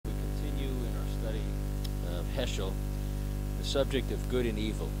Heschel, the subject of good and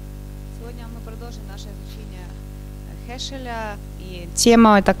evil. Сегодня мы продолжим наше изучение Хешеля, и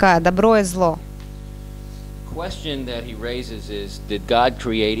тема такая: добро и зло. Question that he raises is, did God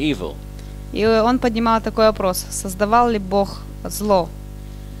create evil? И он поднимал такой вопрос: создавал ли Бог зло?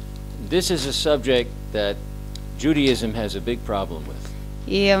 This is a subject that Judaism has a big problem with.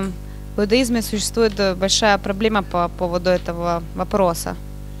 И в иудаизме существует большая проблема по поводу этого вопроса.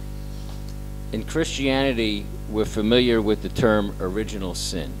 In Christianity, we're familiar with the term original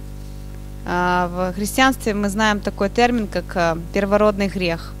sin. В христианстве мы знаем такой термин, как первородный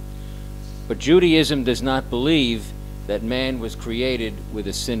грех. But Judaism does not believe that man was created with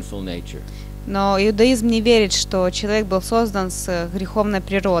a sinful nature. Но иудаизм не верит, что человек был создан с греховной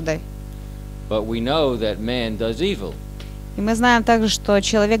природой. But we know that man does evil. И мы знаем также, что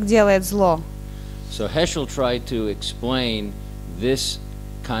человек делает зло. So Heschel tried to explain this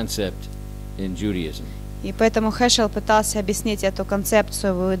concept in Judaism. И поэтому Хешел пытался объяснить эту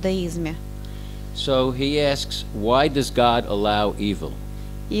концепцию в иудаизме. So he asks, why does God allow evil?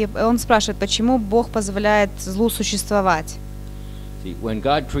 И он спрашивает, почему Бог позволяет злу существовать? See, when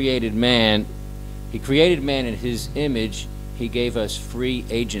God created man, he created man in his image. He gave us free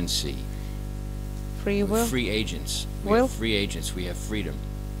agency. Free will? Free agents. We Will? have free agents. We have freedom.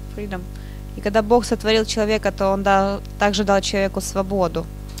 Freedom. И когда Бог сотворил человека, то он также дал человеку свободу.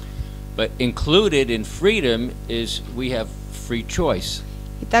 But included in freedom is we have free choice.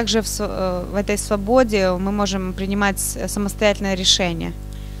 И также в этой свободе мы можем принимать самостоятельное решение.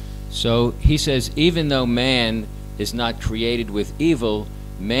 So he says, even though man is not created with evil,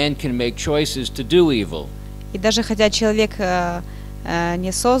 man can make choices to do evil. И даже хотя человек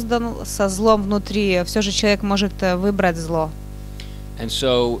не создан со злом внутри, все же человек может выбрать зло. And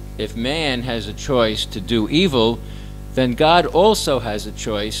so if man has a choice to do evil, then God also has a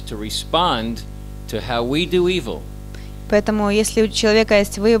choice to respond to how we do evil. Поэтому, если у человека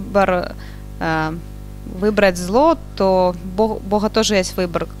есть выбор выбрать зло, то у Бога тоже есть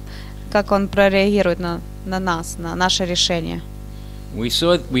выбор, как Он прореагирует на нас, на наше решение. We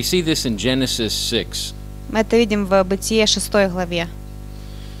see this in Genesis 6. Мы это видим в Бытие 6 главе.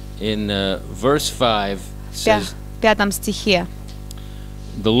 In verse 5 says, В 5 стихе.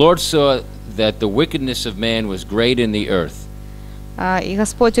 The Lord saw that the wickedness of man was great in the earth. И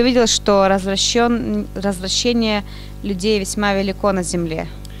Господь увидел, что развращение людей весьма велико на земле.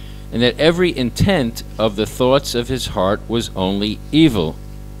 And that every intent of the thoughts of his heart was only evil.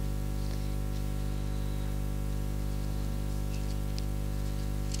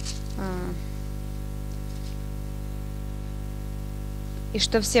 И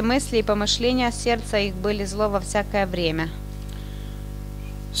что все мысли и помышления сердца их были зло во всякое время.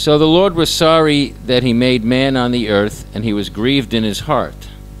 So the Lord was sorry that he made man on the earth, and he was grieved in his heart.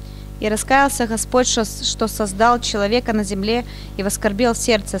 И раскаялся Господь, что создал человека на земле и воскорбел в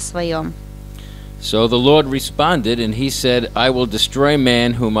сердце своем. So the Lord responded, and he said, I will destroy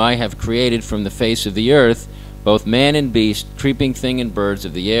man whom I have created from the face of the earth, both man and beast, creeping thing and birds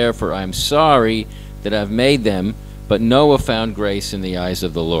of the air, for I am sorry that I have made them. But Noah found grace in the eyes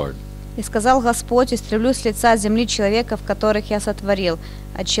of the Lord. И сказал Господь: истреблю с лица земли человеков, которых я сотворил,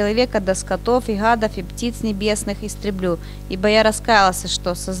 от человека до скотов и гадов и птиц небесных истреблю, ибо я раскаялся,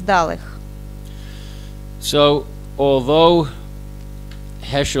 что создал их. So, although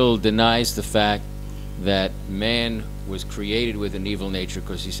Heschel denies the fact that man was created with an evil nature,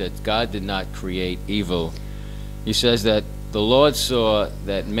 because he said God did not create evil, he says that the Lord saw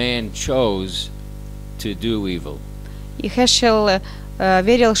that man chose to do evil. И Хешел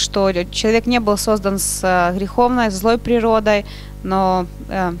верил, что человек не был создан с греховной, злой природой, но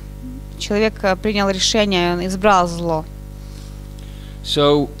человек принял решение, он избрал зло.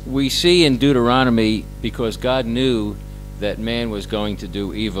 So we see in Deuteronomy, because God knew that man was going to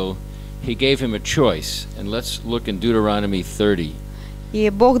do evil, he gave him a choice. And let's look in Deuteronomy 30. И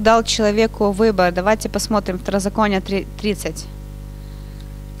Бог дал человеку выбор. Давайте посмотрим Второзаконие 30.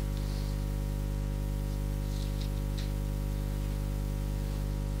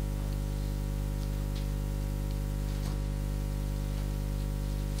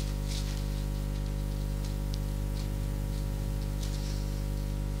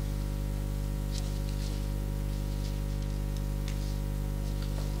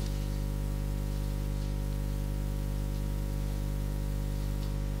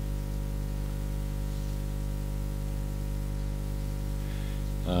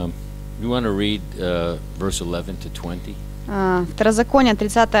 You want to read verse 11 to 20? Второзаконие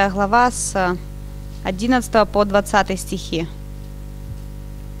 30 глава с 11 по 20 стихи.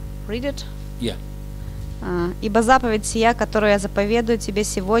 Read it? Yeah. Ибо заповедь сия, которую я заповедую тебе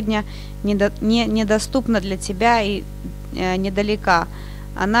сегодня, недоступна для тебя и недалека.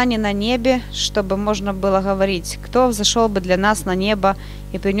 Она не на небе, чтобы можно было говорить, кто взошел бы для нас на небо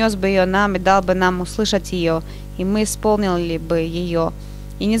и принес бы ее нам и дал бы нам услышать ее, и мы исполнили бы ее.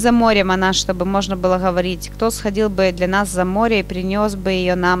 И не за морем она, чтобы можно было говорить, кто сходил бы для нас за море и принес бы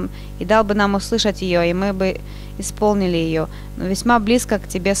ее нам и дал бы нам услышать ее, и мы бы исполнили ее. Но весьма близко к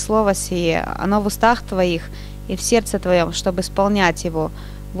тебе слово сие, оно в устах твоих и в сердце твоем, чтобы исполнять его.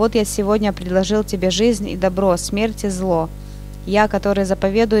 Вот я сегодня предложил тебе жизнь и добро, смерть и зло. Я, который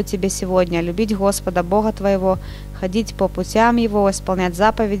заповедую тебе сегодня, любить Господа Бога твоего, ходить по путям Его, исполнять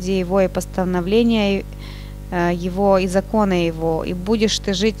заповеди Его и постановления Его и законы Его, и будешь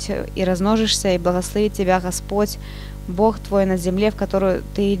ты жить и размножишься, и благословит тебя Господь, Бог твой на земле, в которую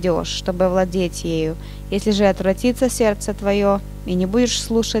ты идешь, чтобы владеть ею. Если же отвратится сердце твое, и не будешь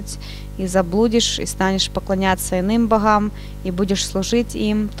слушать, и заблудишь, и станешь поклоняться иным богам, и будешь служить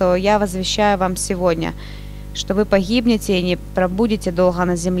им, то я возвещаю вам сегодня, что вы погибнете и не пробудете долго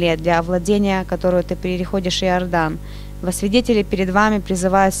на земле для владения, которую ты переходишь Иордан. Во свидетели перед вами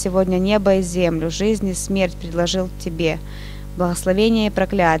призываю сегодня небо и землю, жизнь и смерть предложил тебе, благословение и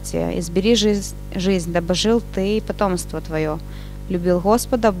проклятие. Избери жизнь, дабы жил ты и потомство твое. Любил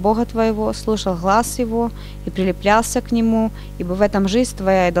Господа, Бога твоего, слушал глас Его и прилеплялся к Нему, ибо в этом жизнь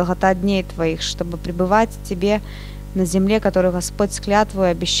твоя и долгота дней твоих, чтобы пребывать тебе на земле, которую Господь с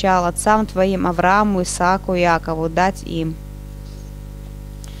клятвой обещал отцам твоим Аврааму, Исааку и Иакову дать им.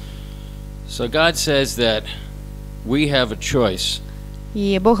 So God says that we have a choice.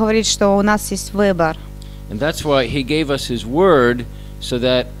 И Бог говорит, что у нас есть выбор. And that's why He gave us His Word, so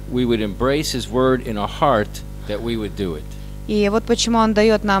that we would embrace His Word in our heart, that we would do it. И вот почему Он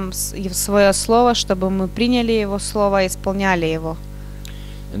дает нам свое слово, чтобы мы приняли Его слово и исполняли его.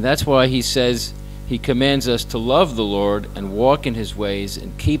 And that's why He says He commands us to love the Lord and walk in His ways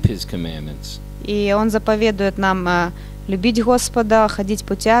and keep His commandments. И Он заповедует нам любить Господа, ходить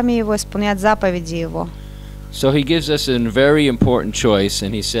путями Его, исполнять заповеди Его. So He gives us a very important choice,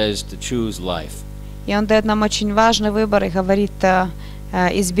 and He says to choose life. И Он дает нам очень важный выбор и говорит: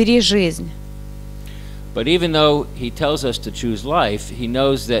 избери жизнь. But even though He tells us to choose life, He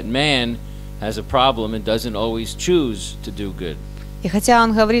knows that man has a problem and doesn't always choose to do good. И хотя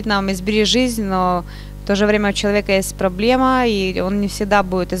Он говорит нам избери жизнь, но в то же время у человека есть проблема, и он не всегда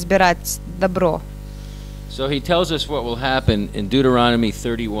будет избирать добро. So He tells us what will happen in Deuteronomy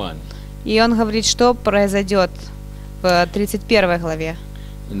 31. И Он говорит, что произойдет в 31 главе,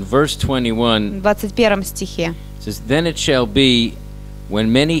 In verse 21, в 21 стихе. it says, Then it shall be,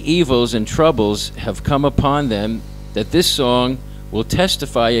 when many evils and troubles have come upon them, that this song will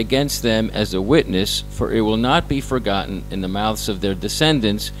testify against them as a witness, for it will not be forgotten in the mouths of their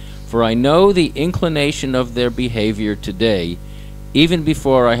descendants, for I know the inclination of their behavior today, even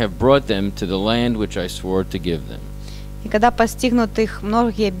before I have brought them to the land which I swore to give them. И когда постигнут их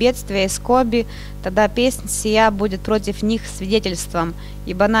многие бедствия и скорби, тогда песнь сия будет против них свидетельством,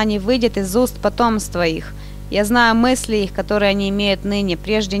 ибо она не выйдет из уст потомства их. Я знаю мысли их, которые они имеют ныне,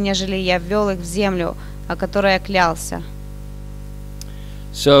 прежде нежели я ввел их в землю, о которой я клялся.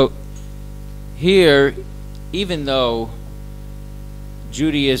 So here, even though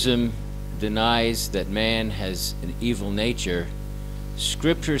Judaism denies that man has an evil nature,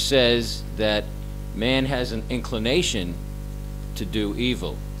 Scripture says that man has an inclination to do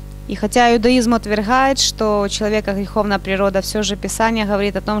evil. И хотя иудаизм отвергает, что у человека греховная природа, все же Писание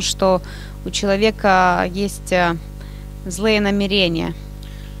говорит о том, что у человека есть злые намерения.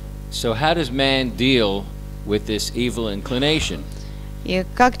 So how does man deal with this evil inclination? И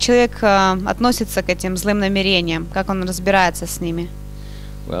как человек относится к этим злым намерениям, как он разбирается с ними?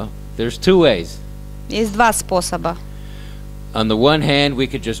 Well, there's two ways. Есть два способа. On the one hand, we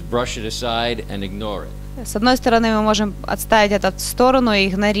could just brush it aside and ignore it. С одной стороны, мы можем отставить это в сторону и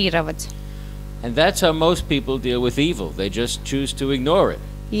игнорировать. And that's how most people deal with evil. They just choose to ignore it.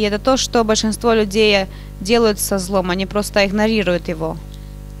 И это то, что большинство людей делают со злом, они просто игнорируют его.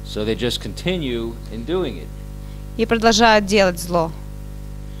 So they just continue in doing it. И продолжают делать зло.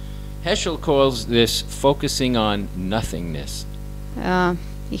 Heschel calls this focusing on nothingness.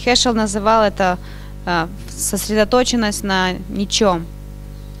 И Хешел называл это сосредоточенность на ничем.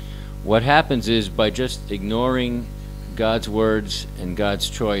 What happens is by just ignoring God's words and God's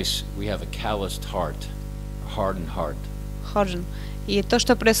choice, we have a calloused heart, a hardened heart. И то,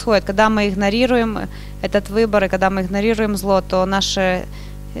 что происходит, когда мы игнорируем этот выбор, и когда мы игнорируем зло, то наше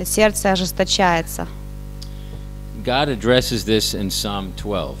сердце ожесточается. God addresses this in Psalm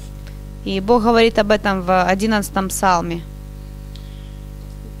 12. И Бог говорит об этом в 11 псалме.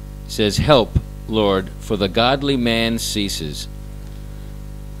 It says, Help, Lord, for the godly man ceases.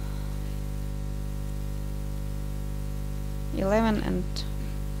 11 and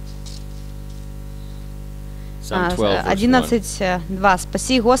Psalm 12, verse 1. 11:2.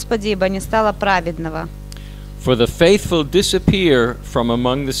 Спаси, Господи, ибо не стало праведного. For the faithful disappear from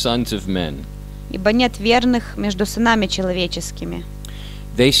among the sons of men. Ибо нет верных между сынами человеческими.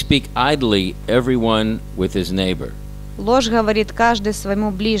 They speak idly, everyone with his neighbor. Ложь говорит каждый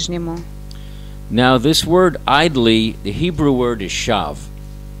своему ближнему. Now this word idly, the Hebrew word is shav.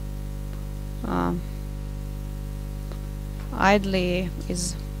 Idly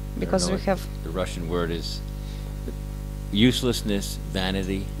is because we have The Russian word is uselessness,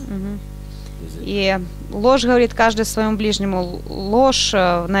 vanity. Is it? и ложь говорит каждый своему ближнему. Ложь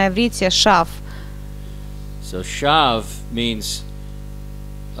на иврите шав. So shav means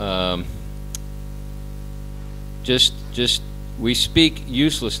just we speak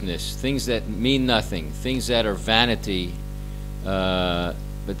uselessness, things that mean nothing, things that are vanity,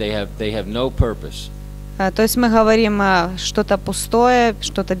 but they have no purpose. То есть мы говорим что-то пустое,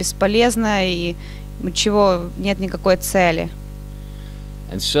 что-то бесполезное, и у чего нет никакой цели.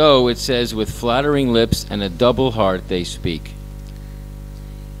 And so it says, with flattering lips and a double heart they speak.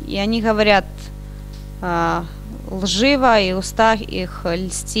 И они говорят лживо, и уста их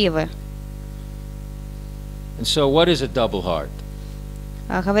льстивы. And so what is a double heart?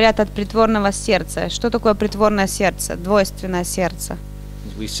 Говорят от притворного сердца. Что такое притворное сердце? Двойственное сердце.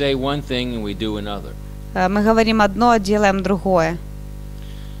 We say one thing and we do another. Мы говорим одно, делаем другое.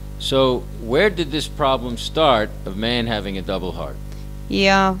 So where did this problem start of man having a double heart? И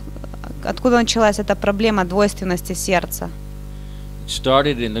откуда началась эта проблема двойственности сердца? It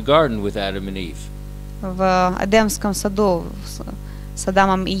started in the garden with Adam and Eve. В Эдемском саду с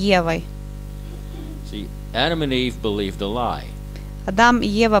Адамом и Евой. See, Adam and Eve believed a lie. Адам и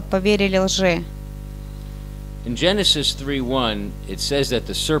Ева поверили лжи. In Genesis 3:1, it says that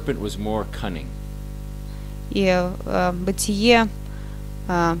the serpent was more cunning. И Бытие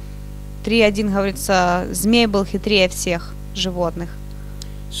 3:1 говорится, змей был хитрее всех животных.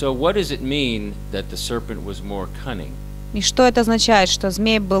 So what does it mean that the serpent was more cunning? И что это означает, что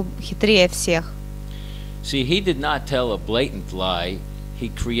змей был хитрее всех? See, he did not tell a blatant lie, he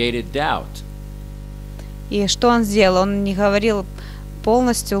created doubt. И что он сделал? Он не говорил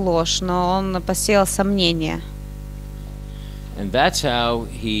полностью ложь, но он посеял сомнения. And that's how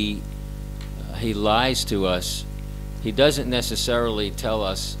he lies to us. He doesn't necessarily tell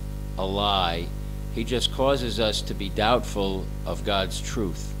us a lie. He just causes us to be doubtful of God's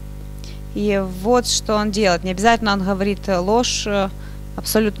truth. И вот что он делает. Не обязательно он говорит ложь,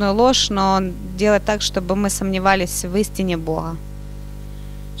 абсолютную ложь, но он делает так, чтобы мы сомневались в истине Бога.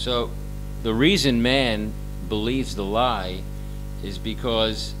 So the reason man believes the lie is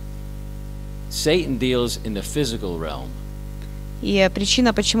because Satan deals in the physical realm. И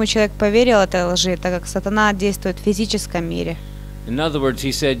причина, почему человек поверил этой лжи, так как сатана действует в физическом мире. In other words,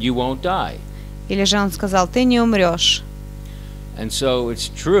 he said, you won't die. Или же он сказал, ты не умрешь. And so it's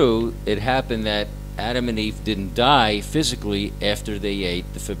true, it happened that Adam and Eve didn't die physically after they ate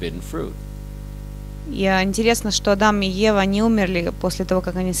the forbidden fruit. И интересно, что Адам и Ева не умерли после того,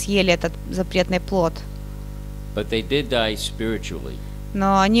 как они съели этот запретный плод. But they did die spiritually.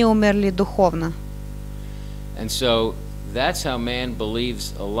 Но они умерли духовно. And so that's how man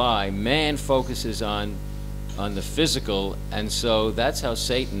believes a lie. Man focuses on the physical, and so that's how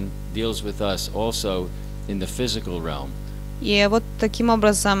Satan deals with us also in the physical realm. И вот таким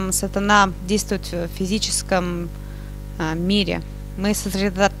образом сатана действует в физическом мире. Мы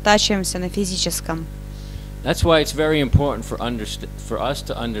сосредотачиваемся на физическом. That's why it's very important for us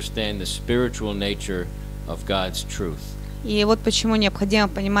to understand the spiritual nature of God's truth. И вот почему необходимо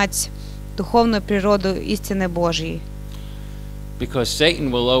понимать духовную природу истины Божьей. Because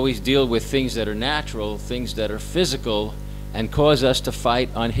Satan will always deal with things that are natural, things that are physical, and cause us to fight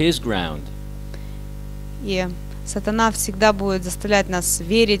on his ground. И сатана всегда будет заставлять нас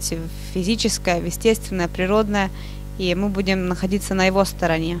верить в физическое, в естественное, природное, и мы будем находиться на его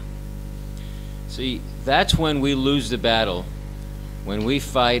стороне. See, that's when we lose the battle, when we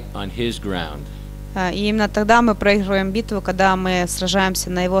fight on his ground. И именно тогда мы проигрываем битву, когда мы сражаемся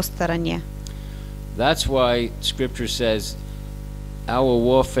на его стороне. That's why Scripture says, our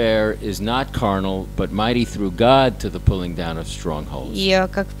warfare is not carnal, but mighty through God to the pulling down of strongholds. И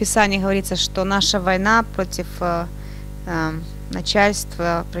как в Писании говорится, что наша война против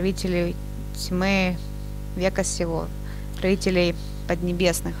начальства, правителей тьмы века сего, правителей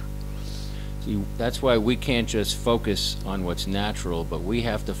поднебесных. See, that's why we can't just focus on what's natural, but we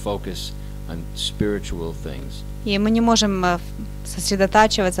have to focus on spiritual things. И мы не можем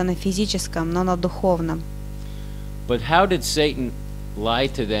сосредотачиваться на физическом, но на духовном. But how did Satan lie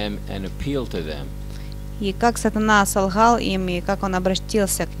to them and appeal to them? И как сатана солгал им, и как он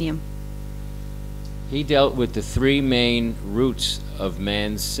обратился к ним. He dealt with the three main roots of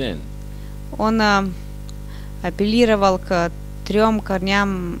man's sin. Он апеллировал к 3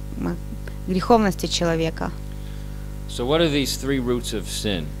 корням греховности человека. So what are these three roots of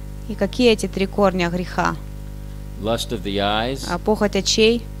sin? И какие эти 3 корня греха? Lust of the eyes, Похоть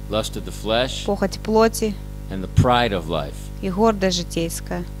очей, lust of the flesh, похоть плоти and the pride of life. и гордость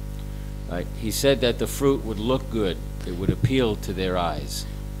житейская. Right? He said that the fruit would look good, it would appeal to their eyes.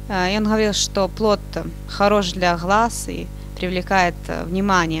 И он говорил, что плод хорош для глаз и привлекает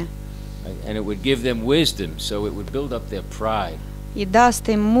внимание. Right? And it would give them wisdom, so it would build up their pride. И даст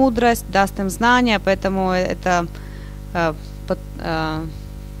им мудрость, даст им знания, поэтому это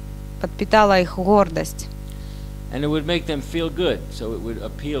подпитало их гордость. And it would make them feel good, so it would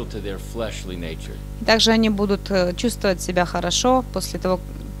appeal to their fleshly nature. И также они будут чувствовать себя хорошо после того,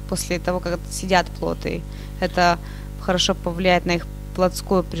 как съедят плод, и это хорошо повлияет на их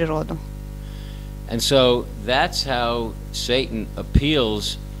плотскую природу. And so that's how Satan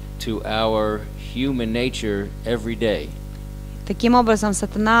appeals to our human nature every day. Таким образом,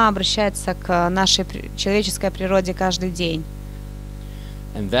 сатана обращается к нашей человеческой природе каждый день.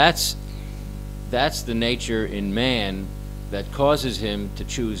 And that's the nature in man that causes him to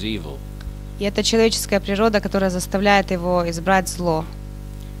choose evil. И это человеческая природа, которая заставляет его избрать зло.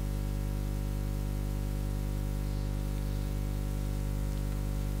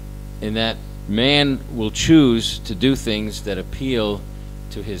 In that man will choose to do things that appeal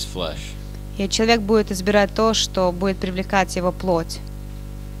to his flesh. И человек будет избирать то, что будет привлекать его плоть.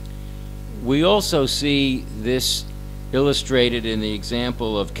 We also see this illustrated in the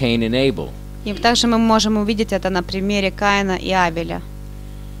example of Cain and Abel. И также мы можем увидеть это на примере Каина и Авеля.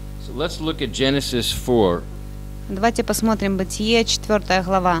 So let's look at Genesis 4. Давайте посмотрим Бытие, 4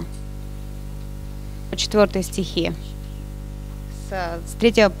 глава, 4 стихи, с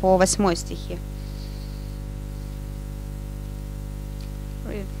 3 по 8 стихи.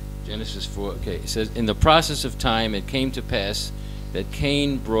 Genesis 4, okay, it says, in the process of time it came to pass that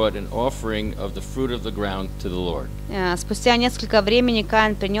Cain brought an offering of the fruit of the ground to the Lord. Спустя несколько времени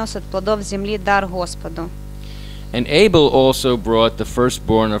Каин принес от плодов земли дар Господу. And Abel also brought the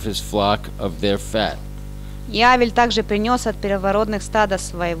firstborn of his flock of their fat. И Авель также принес от первородных стада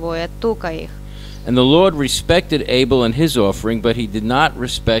своего и от тука их. And the Lord respected Abel and his offering, but he did not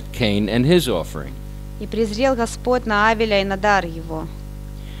respect Cain and his offering. И презрел Господь на Авеля и на дар его.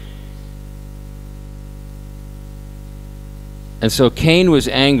 And so Cain was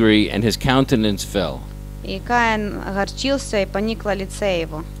angry and his countenance fell. И Каин огорчился, и поникло лице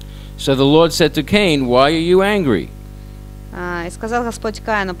его. So the Lord said to Cain, why are you angry? И сказал Господь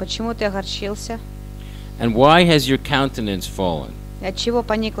Каину: почему ты огорчился? And why has your countenance fallen? И от чего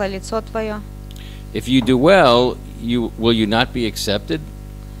поникло лицо твое? If you do well, will you not be accepted?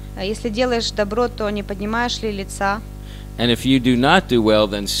 Если делаешь добро, то не поднимаешь ли лица? And if you do not do well,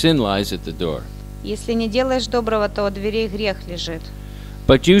 then sin lies at the door. Если не делаешь доброго, то у дверей грех лежит.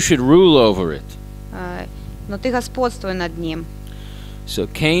 But you should rule over it. Но ты господствуй над ним. So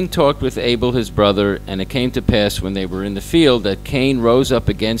Cain talked with Abel his brother, and it came to pass when they were in the field that Cain rose up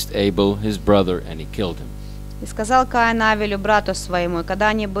against Abel his brother, and he killed him. И сказал Каин Авелю, брату своему, и когда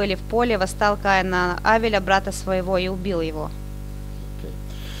они были в поле, восстал Каин на Авеля, брата своего, и убил его. Okay.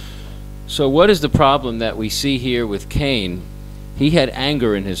 So what is the problem that we see here with Cain? He had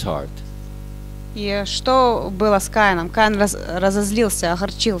anger in his heart. И что было с Каином? Каин разозлился,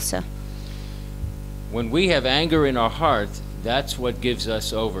 огорчился. When we have anger in our heart, that's what gives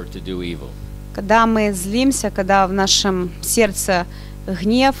us over to do evil. Когда мы злимся, когда в нашем сердце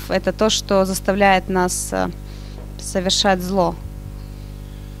гнев, это то, что заставляет нас совершать зло.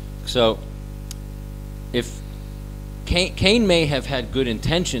 So, if Cain may have had good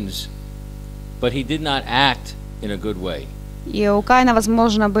intentions, but he did not act in a good way. И у Каина,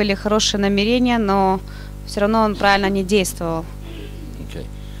 возможно, были хорошие намерения, но все равно он правильно не действовал. Okay.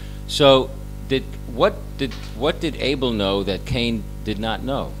 So, what did Abel know that Cain did not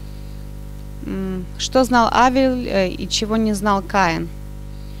know? Что знал Авель и чего не знал Каин?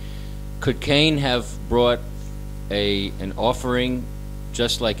 Could Cain have brought an offering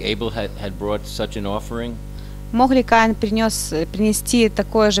just like Abel had brought such an offering? Мог ли Каин принести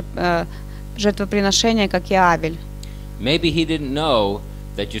такое же жертвоприношение, как и Авель? Maybe he didn't know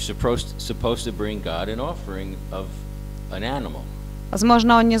that you're supposed to bring God an offering of an animal.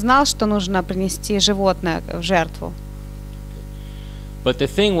 Возможно, он не знал, что нужно принести животное в жертву. But the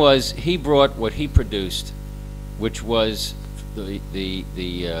thing was, he brought what he produced, which was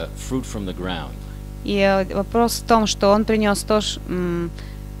the fruit from the ground. И вопрос в том, что он принес то,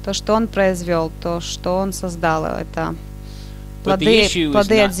 что он произвел, то, что он создал, это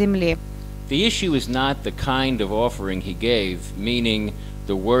плоды от земли. The issue is not the kind of offering he gave, meaning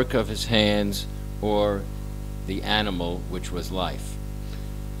the work of his hands or the animal, which was life.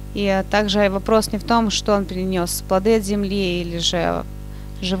 И также вопрос не в том, что он принес, плоды от земли или же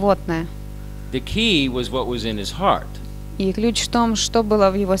животное. The key was what was in his heart. И ключ в том, что было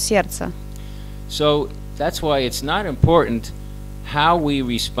в его сердце. So that's why it's not important how we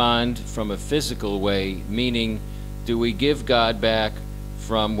respond from a physical way, meaning do we give God back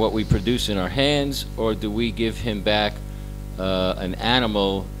from what we produce in our hands, or do we give him back an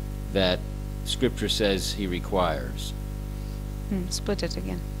animal that Scripture says he requires? Split it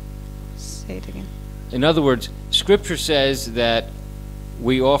again. Say it again. In other words, Scripture says that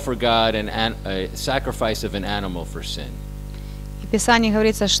we offer God a sacrifice of an animal for sin. В Писании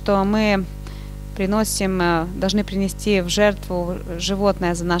говорится, что мы должны принести в жертву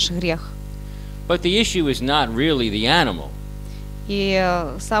животное за наш грех. But the issue is not really the animal. И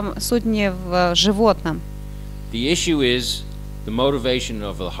суть не в животном. The issue is the motivation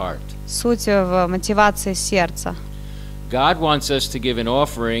of the heart. Суть в мотивации сердца. God wants us to give an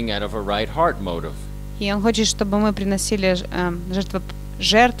offering out of a right heart motive. И Он хочет, чтобы мы приносили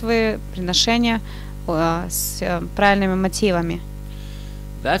жертвы, приношения с правильными мотивами.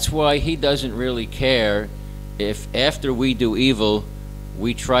 That's why he doesn't really care if after we do evil,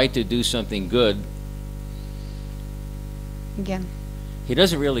 we try to do something good. Again. He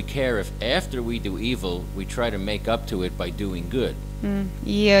doesn't really care if after we do evil, we try to make up to it by doing good.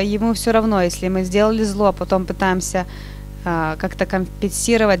 И ему все равно, если мы сделали зло, а потом пытаемся как-то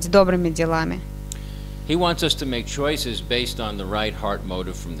компенсировать добрыми делами. He wants us to make choices based on the right heart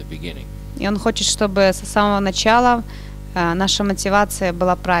motive from the beginning. И он хочет, чтобы с самого начала наша мотивация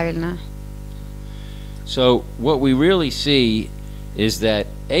была правильная. So what we really see is that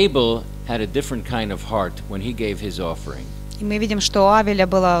Abel had a different kind of heart when he gave his offering. И мы видим, что у Авеля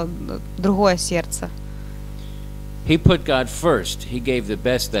было другое сердце. He put God first. He gave the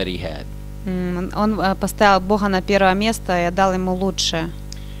best that he had. Он поставил Бога на первое место и отдал ему лучшее.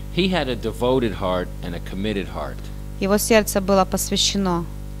 He had a devoted heart and a committed heart. Его сердце было посвящено.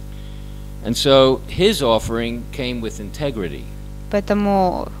 And so his offering came with integrity.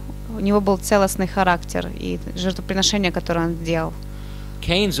 Поэтому у него был целостный характер и жертвоприношение, которое он сделал.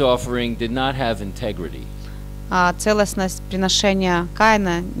 Cain's offering did not have integrity. А целостность приношения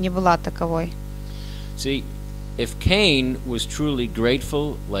Каина не была таковой. See, if Cain was truly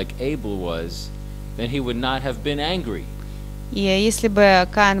grateful like Abel was, then he would not have been angry. И если бы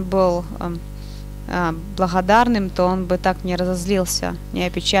Каин был благодарным, то он бы так не разозлился, не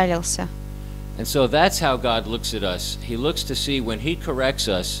опечалился. And so that's how God looks at us. He looks to see when he corrects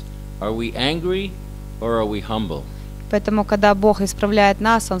us, are we angry or are we humble? Поэтому, когда Бог исправляет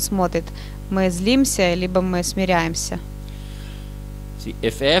нас, Он смотрит, мы злимся, либо мы смиряемся. See,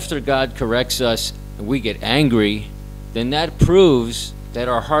 if after God corrects us we get angry, then that proves that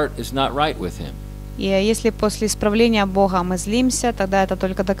our heart is not right with him. И если после исправления Бога мы злимся, тогда это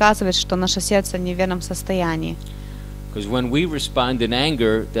только доказывает, что наше сердце в неверном состоянии. Because when we respond in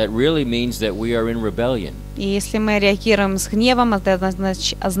anger, that really means that we are in rebellion. И если мы реагируем с гневом, это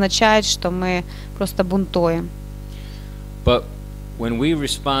означает, что мы просто бунтуем. But when we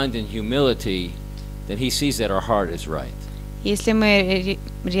respond in humility, then he sees that our heart is right. Если мы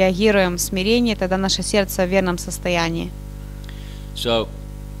реагируем в смирении, тогда наше сердце в верном состоянии. So,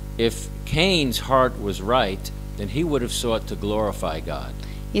 if Cain's heart was right, then he would have sought to glorify God.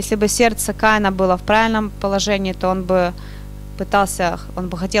 Если бы сердце Каина было в правильном положении, то он бы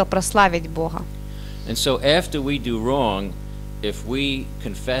хотел прославить Бога. And so after we do wrong, if we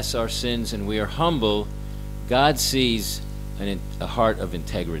confess our sins and we are humble, God sees a heart of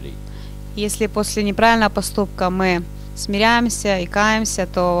integrity. Если после неправильного поступка мы смиряемся и каемся,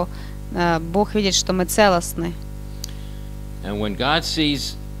 то Бог видит, что мы целостны. And when God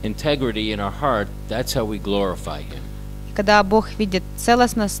sees integrity in our heart, that's how we glorify him. И когда Бог видит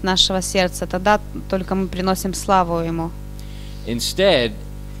целостность нашего сердца, тогда только мы приносим славу Ему. Instead,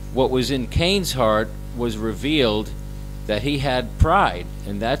 what was in Cain's heart was revealed that he had pride,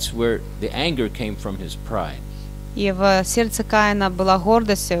 and that's where the anger came from, his pride. И в сердце Каина была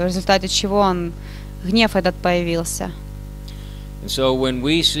гордость, в результате чего гнев этот появился. And so when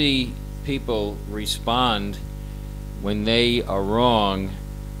we see people respond when they are wrong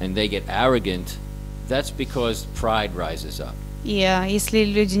and they get arrogant, that's because pride rises up. И если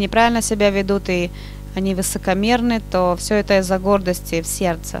люди неправильно себя ведут и они высокомерны, то все это из-за гордости в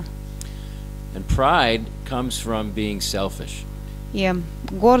сердце. And pride comes from being selfish. И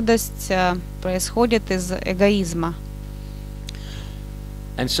гордость происходит из эгоизма.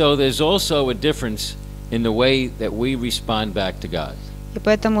 And so there's also a difference in the way that we respond back to God. И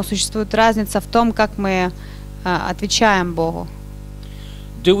поэтому существует разница в том, как мы отвечаем Богу.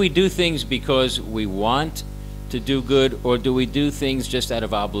 Do we do things because we want to do good, or do we do things just out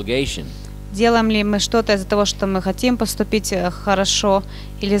of obligation? Делаем ли мы что-то из-за того, что мы хотим поступить хорошо,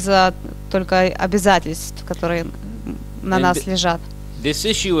 или за только обязательств, которые на нас лежат? This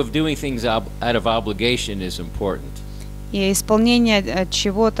issue of doing things out of obligation is important. И исполнение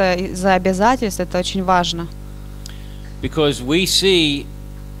чего-то из-за обязательств — это очень важно. Because we see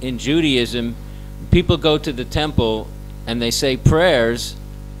in Judaism, people go to the temple and they say prayers,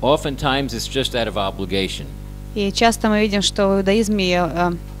 oftentimes it's just out of obligation. И часто мы видим, что в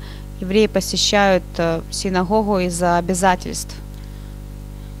иудаизме евреи посещают синагогу из-за обязательств.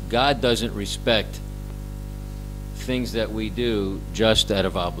 God doesn't respect things that we do just out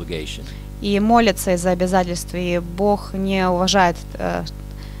of obligation. И молятся из-за обязательств, и Бог не уважает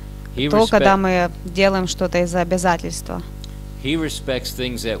то, когда мы делаем что-то из-за обязательства. He respects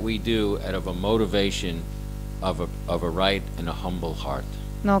things that we do out of a motivation of a right and a humble heart.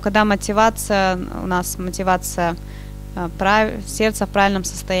 Но когда мотивация, у нас мотивация сердца в правильном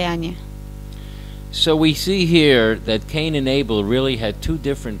состоянии. So we see here that Cain and Abel really had two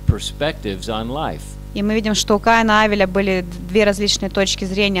different perspectives on life. И мы видим, что у Каина и Авеля были две различные точки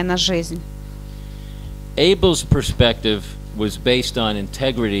зрения на жизнь. Abel's perspective was based on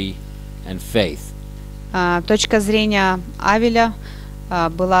integrity and faith. Точка зрения Авеля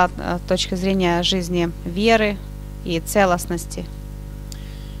была точка зрения жизни веры и целостности.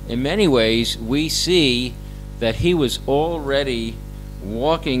 In many ways, we see that he was already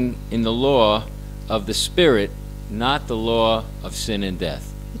walking in the law of the Spirit, not the law of sin and death.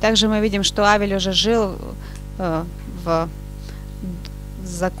 И также мы видим, что Авель уже жил в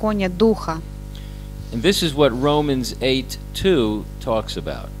законе Духа. And this is what Romans 8:2 talks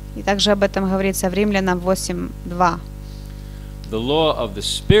about. И также об этом говорится в Римлянам 8:2. The law of the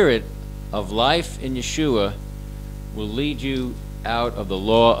Spirit of life in Yeshua will lead you out of the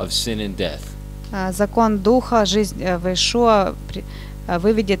law of sin and death. Закон Духа, жизнь в Иешуа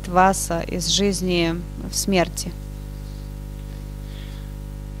выведет вас из жизни в смерти.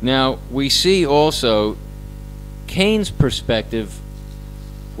 Now, we see also Cain's perspective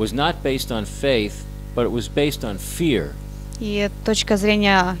was not based on faith, but it was based on fear. И точка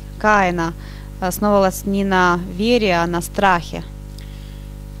зрения Каина основывалась не на вере, а на страхе.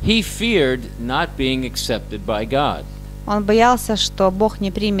 He feared not being accepted by God. Он боялся, что Бог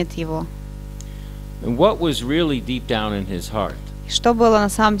не примет его. And what was really deep down in his heart? Что было на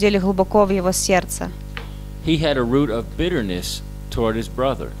самом деле глубоко в его сердце? He had a root of bitterness toward his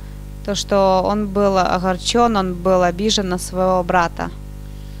brother. То, что он был огорчен, он был обижен на своего брата.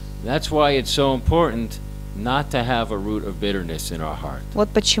 That's why it's so important not to have a root of bitterness in our heart. Вот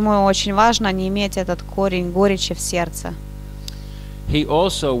почему очень важно не иметь этот корень горечи в сердце. He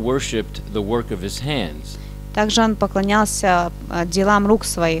also worshipped the work of his hands. Также он поклонялся делам рук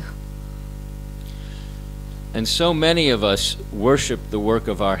своих. And so many of us worship the work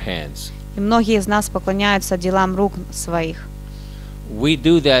of our hands. И многие из нас поклоняются делам рук своих. We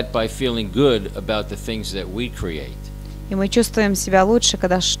do that by feeling good about the things that we create. И мы чувствуем себя лучше,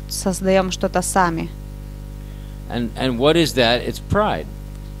 когда создаем что-то сами. And what is that? It's pride.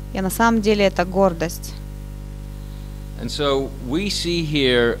 И на самом деле это гордость. And so we see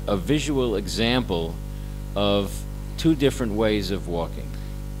here a visual example of two different ways of walking.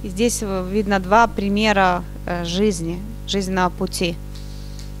 И здесь видно два примера жизни, жизненного пути.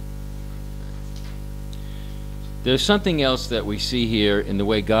 There's something else that we see here in the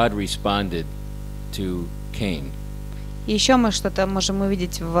way God responded to Cain. И еще мы что-то можем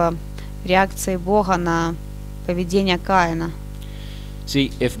увидеть в реакции Бога на поведение Каина.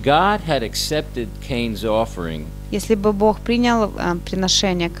 See, if God had accepted Cain's offering, Если бы Бог принял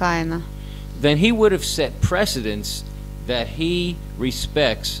приношение Каина, then he would have set precedents that he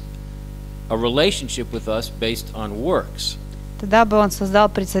respects a relationship with us based on works. тогда бы он создал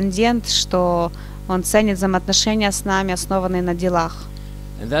прецедент, что он ценит взаимоотношения с нами, основанные на делах.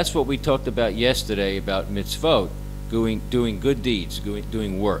 And that's what we talked about yesterday about mitzvot, doing good deeds,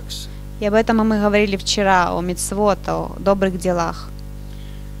 doing works. И об этом мы говорили вчера, о мицвот, о добрых делах.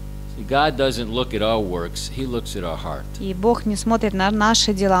 See, God doesn't look at our works, he looks at our heart. И Бог не смотрит на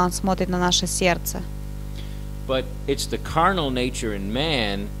наши дела, Он смотрит на наше сердце. But it's the carnal nature in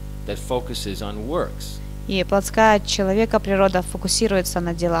man that focuses on works. И плотская человека природа фокусируется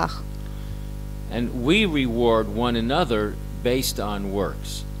на делах. And we reward one another based on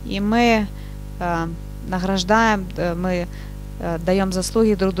works. И мы награждаем, мы даем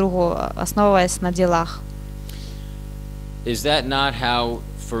заслуги друг другу, основываясь на делах. Is that not how,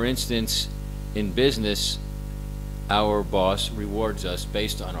 for instance, in business, our boss rewards us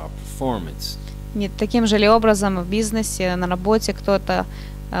based on our performance? Не таким же ли образом в бизнесе, на работе кто-то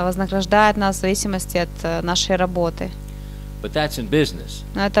вознаграждает нас в зависимости от нашей работы? But that's in business.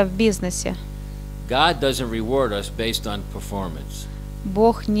 Но это в бизнесе. God doesn't reward us based on performance.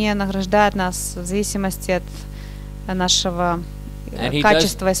 Бог не награждает нас в зависимости от нашего And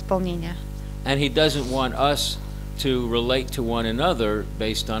качества исполнения. And He doesn't want us to relate to one another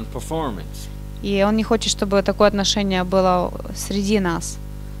based on performance. И Он не хочет, чтобы такое отношение было среди нас.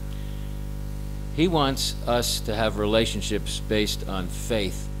 He wants us to have relationships based on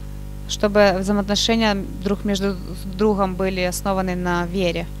faith. Чтобы взаимоотношения друг между другом были основаны на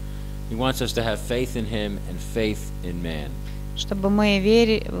вере. He wants us to have faith in Him and faith in man. Чтобы мы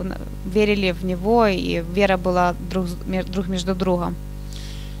верили в Него, и вера была друг между другом.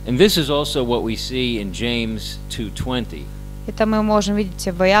 And this is also what we see in James 2:20. Это мы можем видеть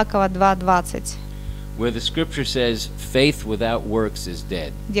в Иакова 2:20, where the scripture says, faith without works is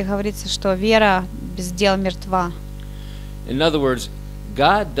dead. где говорится, что вера без дел мертва. In other words,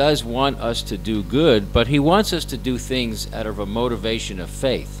 God does want us to do good, but He wants us to do things out of a motivation of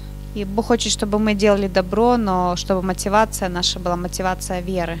faith. И Бог хочет, чтобы мы делали добро, но чтобы мотивация наша была мотивация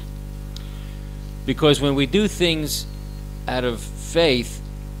веры. Because when we do things out of faith,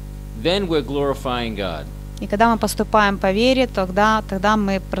 then we're glorifying God. И когда мы поступаем по вере, тогда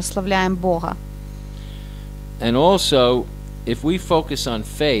мы прославляем Бога. And also, if we focus on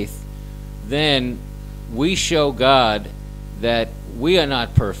faith, then we show God that we are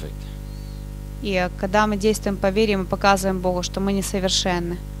not perfect. И когда мы действуем по вере, мы показываем Богу, что мы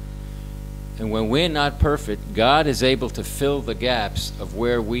несовершенны. And when we're not perfect, God is able to fill the gaps of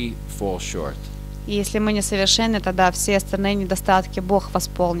where we fall short. И если мы несовершенны, тогда все остальные недостатки Бог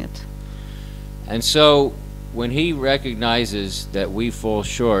восполнит. And so, when He recognizes that we fall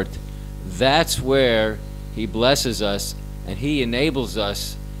short, that's where He blesses us and He enables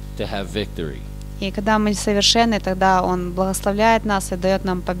us to have victory. И когда мы несовершенны, тогда Он благословляет нас и дает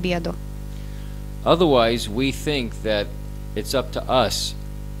нам победу. Otherwise, we think that it's up to us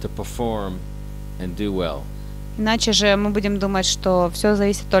to perform and do well. Иначе же мы будем думать, что все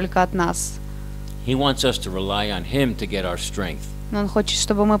зависит только от нас. He wants us to rely on Him to get our strength. Но Он хочет,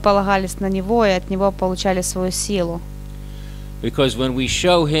 чтобы мы полагались на Него и от Него получали свою силу. Because when we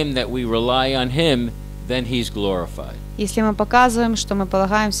show Him that we rely on Him, then He's glorified. Если мы показываем, что мы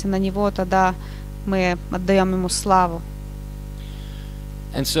полагаемся на Него, тогда мы отдаем Ему славу.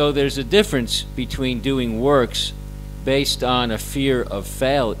 And so there's a difference between doing works based on a fear of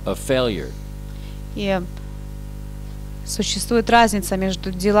failure. И существует разница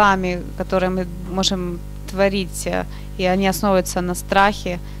между делами, которые мы можем творить, и они основываются на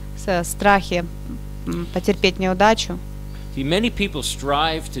страхе потерпеть неудачу. See, many people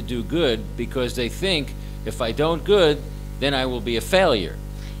strive to do good because they think, if I don't good, then I will be a failure.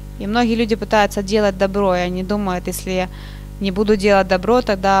 И многие люди пытаются делать добро, и они думают, если я не буду делать добро,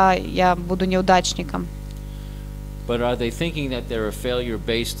 тогда я буду неудачником. But are they thinking that they're a failure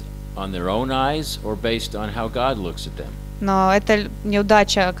based on their own eyes or based on how God looks at them? Но это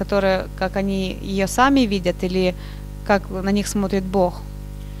неудача, которая, как они ее сами видят, или как на них смотрит Бог.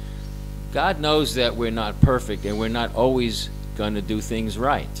 God knows that we're not perfect and we're not always going to do things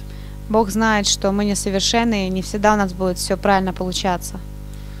right. Бог знает, что мы несовершенны, и не всегда у нас будет все правильно получаться.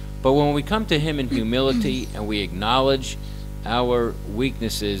 But when we come to Him in humility and we acknowledge our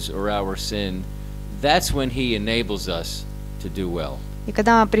weaknesses or our sin, that's when He enables us to do well. И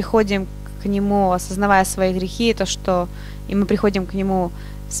когда мы приходим к Нему, осознавая свои грехи, и мы приходим к Нему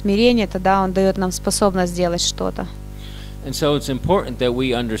в смирение, тогда Он дает нам способность сделать что-то. And so it's important that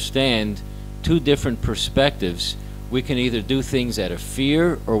we understand two different perspectives. We can either do things out of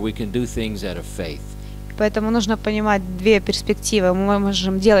fear or we can do things out of faith. Поэтому нужно понимать две перспективы. Мы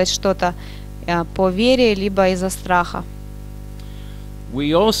можем делать что-то по вере, либо из-за страха.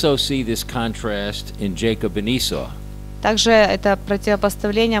 We also see this contrast in Jacob and Esau. Также это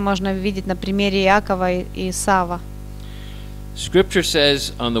противопоставление можно видеть на примере Иакова и Исава. Scripture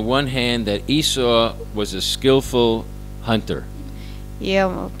says, on the one hand, that Esau was a skillful hunter. И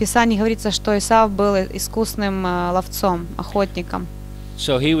в Писании говорится, что Исав был искусным ловцом, охотником.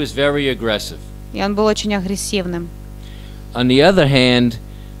 So he was very aggressive. И он был очень агрессивным. On the other hand,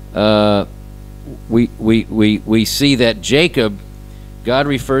 we see that Jacob, God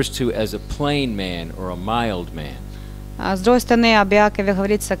refers to as a plain man or a mild man. А с другой стороны, об Иакове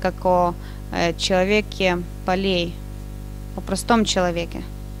говорится как о человеке полей, о простом человеке.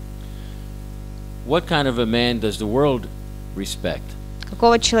 What kind of a man does the world respect?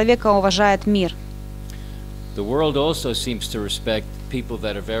 Какого человека уважает мир? The world also seems to respect people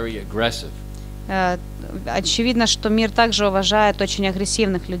that are very aggressive. Очевидно, что мир также уважает очень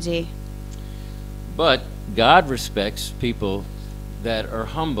агрессивных людей. But God respects people that are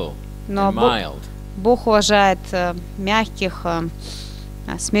humble and mild. Бог уважает мягких,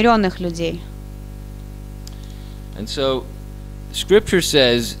 смиренных людей. And so Scripture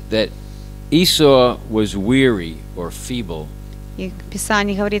says that Esau was weary or feeble. И в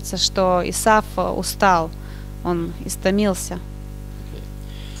Писании говорится, что Исав устал, он истомился.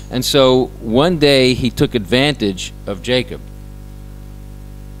 And so one day he took advantage of Jacob.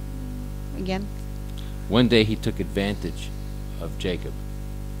 Again. One day he took advantage of Jacob.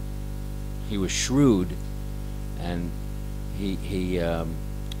 He was shrewd, and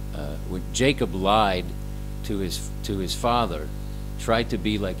when Jacob lied to his father, tried to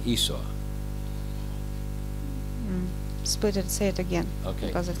be like Esau. Split it, say it again. Okay.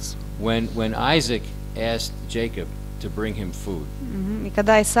 Because it's... When Isaac asked Jacob to bring him food. И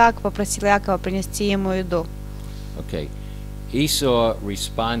когда Исаак попросил Иакова принести ему еду. Okay. Esau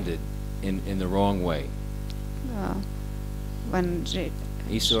responded in the wrong way.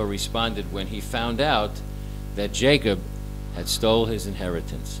 Esau responded when he found out that Jacob had stole his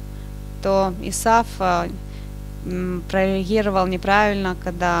inheritance. То Исав прореагировал неправильно,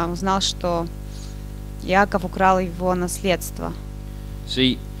 когда узнал, что Иаков украл его наследство.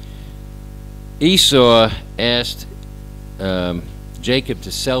 See, Esau asked Jacob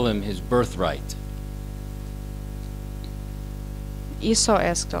to sell him his birthright. Esau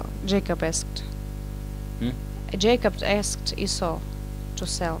asked, Jacob asked. Jacob asked Esau to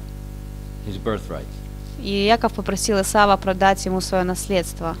sell his birthright. И Иаков попросил Исава продать ему свое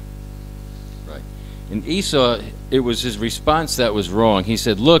наследство. Right. And Esau, it was his response that was wrong. He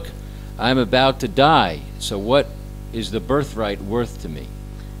said, "Look, I'm about to die. So what is the birthright worth to me?"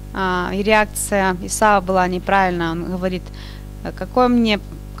 И реакция Исава была неправильная. Он говорит: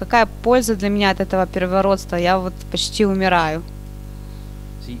 какая польза для меня от этого первородства? Я вот почти умираю.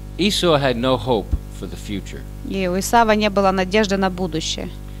 See, Esau had no hope for the future. И у Исава не было надежды на будущее.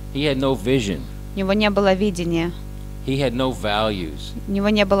 He had no vision. У него не было видения. He had no values. У него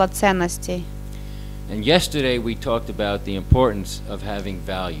не было ценностей. And yesterday we talked about the importance of having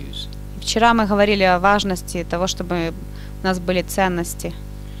values. Вчера мы говорили о важности того, чтобы у нас были ценности.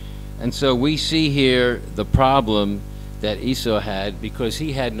 And so we see here the problem that Esau had because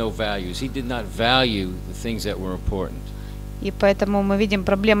he had no values. He did not value the things that were important. И поэтому мы видим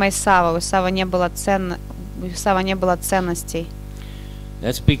проблему Исава. У Исава не было ценностей.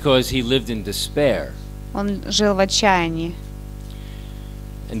 That's because he lived in despair. Он жил в отчаянии.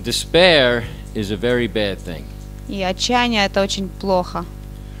 And despair is a very bad thing. И отчаяние — это очень плохо.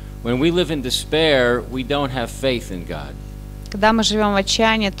 When we live in despair, we don't have faith in God. Когда мы живем в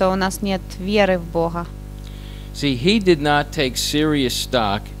отчаянии, то у нас нет веры в Бога. See, he did not take serious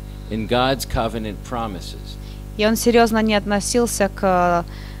stock in God's covenant promises. И он серьезно не относился к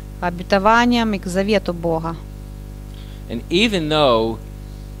обетованиям и к завету Бога. And even though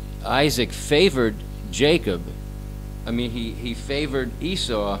Isaac favored Jacob, he favored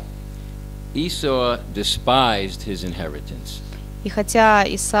Esau, Esau despised his inheritance. И хотя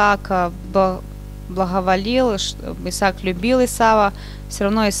Исаак благоволил, Исаак любил Исава, все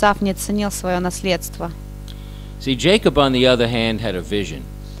равно Исав не ценил свое наследство. See, Jacob, on the other hand, had a vision.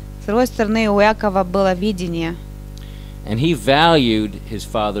 С другой стороны, у Иакова было видение. And he valued his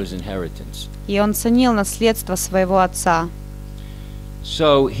father's inheritance. И он ценил наследство своего отца.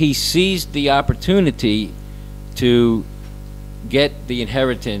 So he seized the opportunity to get the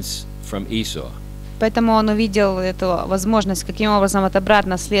inheritance from Esau. Поэтому он увидел эту возможность, каким образом отобрать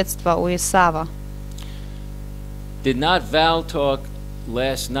наследство у Исава. Did not Val talk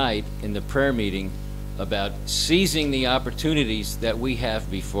last night in the prayer meeting about seizing the opportunities that we have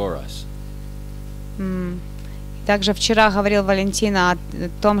before us? Также вчера говорил Валентина о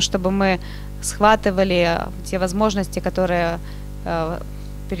том, чтобы мы схватывали те возможности, которые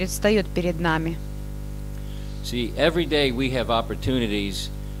предстают перед нами. See, every day we have opportunities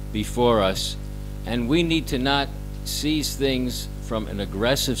before us, and we need to not seize things from an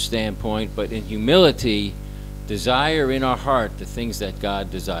aggressive standpoint, but in humility, desire in our heart the things that God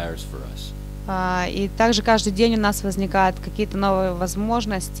desires for us. И также каждый день у нас возникают какие-то новые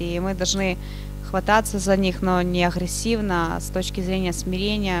возможности, и мы должны хвататься за них, но не агрессивно, а с точки зрения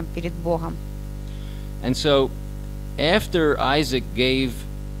смирения перед Богом. And so, after Isaac gave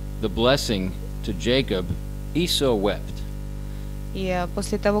the blessing to Jacob, Esau wept. И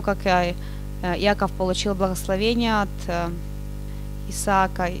после того, как Иаков получил благословение от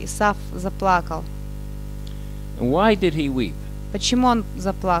Исаака, Исав заплакал. And why did he weep? Почему он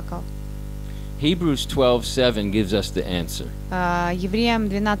заплакал? Hebrews 12:7 gives us the answer. Евреям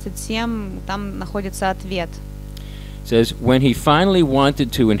 12:7, там находится ответ. It says, when he finally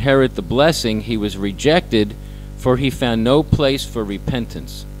wanted to inherit the blessing, he was rejected, for he found no place for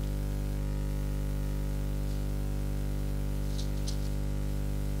repentance.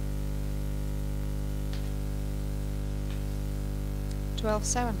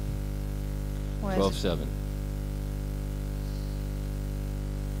 (12:7). 12:7.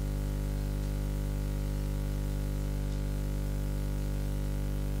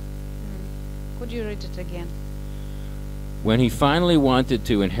 Could you read it again? When he finally wanted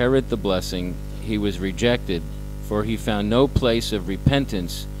to inherit the blessing, he was rejected, for he found no place of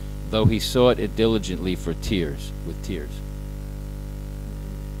repentance, though he sought it diligently with tears.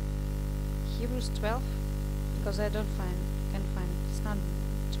 Hebrews 12, because I can't find it. It's not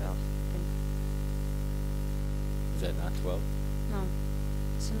 12. Is that not 12? No,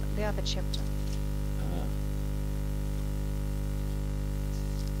 it's in the other chapter.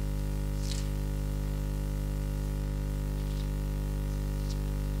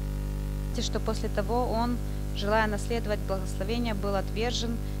 Что после того он, желая наследовать благословение, был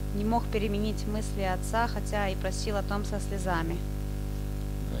отвержен, не мог переменить мысли отца, хотя и просил о том со слезами.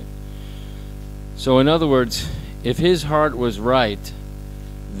 Right. So in other words, if his heart was right,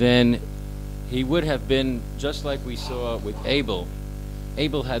 then he would have been just like we saw with Abel.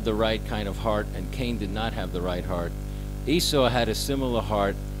 Abel had the right kind of heart and Cain did not have the right heart. Esau had a similar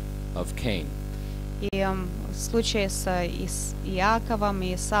heart of Cain. И в случае с Иаковом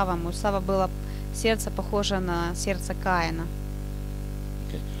и Исавом, у Исава было сердце похоже на сердце Каина.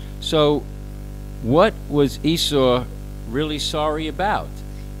 Okay. So, what was Esau really sorry about?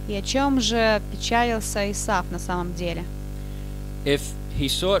 И о чем же печалился Исав на самом деле? If he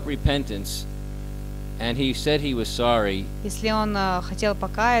sought repentance and he said he was sorry, если он хотел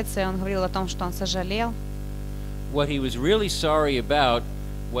покаяться, и он говорил о том, что он сожалел, what he was really sorry about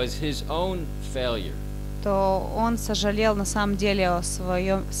was his own failure. то он сожалел на самом деле о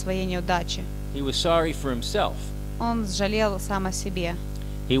своей неудаче. He was sorry for himself. Он жалел сам о себе.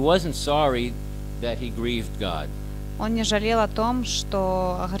 He wasn't sorry that he grieved God. Он не жалел о том,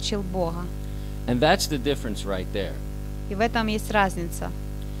 что огорчил Бога. And that's the difference right there. И в этом есть разница.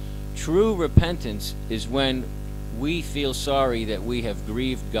 True repentance is when we feel sorry that we have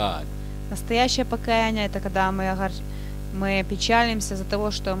grieved God. Настоящее покаяние — это когда мы печалимся за того,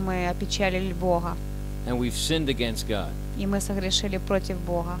 что мы опечалили Бога. And we've sinned against God. И мы согрешили против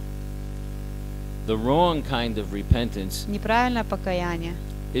Бога. The wrong kind of repentance Неправильное покаяние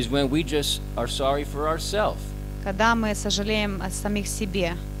is when we just are sorry for ourselves. когда мы сожалеем о самих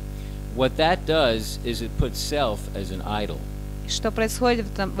себе. What that does is it puts self as an idol. Что происходит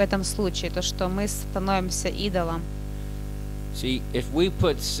в этом случае? То, что мы становимся идолом. See, if we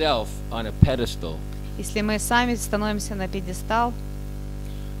put self on a pedestal, если мы сами становимся на пьедестал,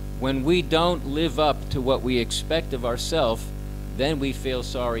 when we don't live up to what we expect of ourselves, then we feel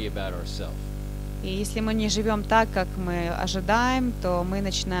sorry about ourselves. И если мы не живем так, как мы ожидаем, то мы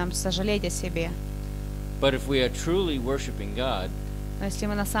начинаем сожалеть о себе. But if we are truly worshiping God, но если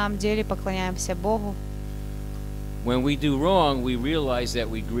мы на самом деле поклоняемся Богу, when we do wrong, we realize that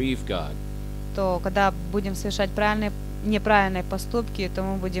we grieve God. то когда будем совершать неправильные поступки, то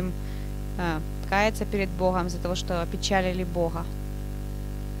мы будем каяться перед Богом из-за того, что опечалили Бога.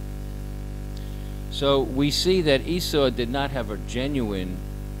 So we see that Esau did not have a genuine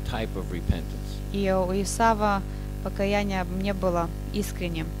type of repentance. И у Исава покаяние не было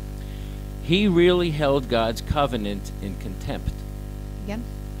искренним. He really held God's covenant in contempt. Again?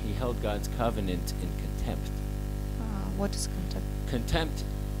 He held God's covenant in contempt. What is contempt? Contempt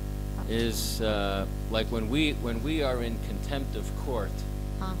is like when we are in contempt of court.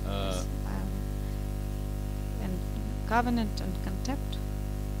 And covenant and contempt,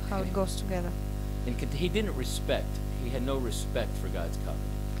 how it goes together. He didn't respect. He had no respect for God's covenant.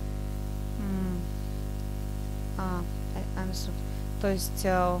 I understood. То есть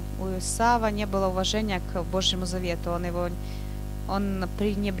у Исава не было уважения к Божьему завету. Он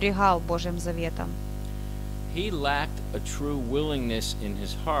пренебрегал Божьим заветом. He lacked a true willingness in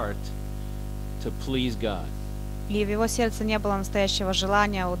his heart to please God. И в его сердце не было настоящего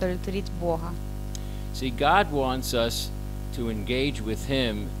желания удовлетворить Бога. See, God wants us to engage with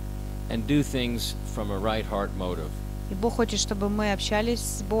Him and do things from a right heart motive. И Бог хочет, чтобы мы общались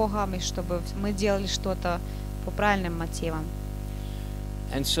с Богом и чтобы мы делали что-то по правильным мотивам.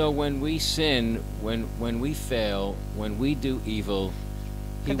 And so when we sin, when we fail, when we do evil,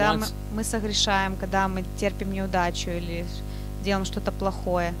 He Когда wants мы согрешаем, когда мы терпим неудачу или делаем что-то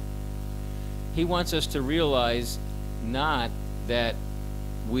плохое, He wants us to realize not that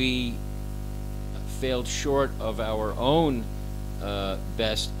we failed short of our own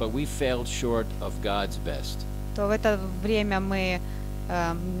best, but we failed short of God's best. то в это время мы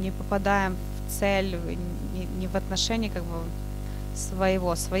не попадаем в цель, не в отношении как бы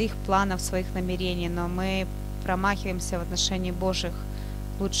своих планов, своих намерений, но мы промахиваемся в отношении Божьих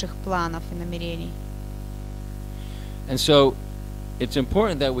лучших планов и намерений. And so it's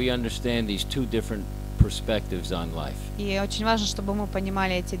important that we understand these two different perspectives on life. И очень важно, чтобы мы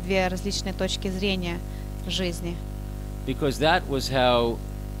понимали эти две различные точки зрения в жизни. Because that was how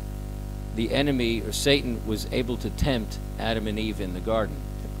the enemy or Satan was able to tempt Adam and Eve in the garden.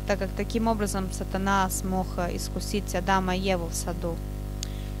 Так как таким образом сатана смог искусить Адама и Еву в саду.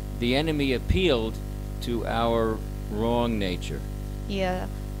 The enemy appealed to our wrong nature. И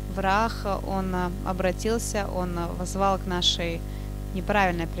враг, он обратился, он воззвал к нашей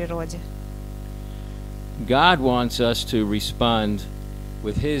неправильной природе. God wants us to respond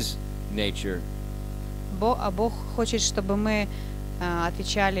with His nature. А Бог хочет, чтобы мы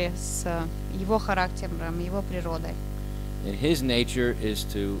отвечали с Его характером, Его природой. And His nature is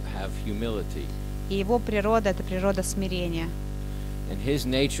to have humility. И Его природа — это природа смирения. And His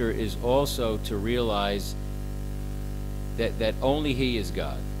nature is also to realize that only He is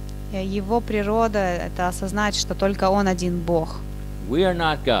God. Его природа — это осознать, что только Он один Бог. We are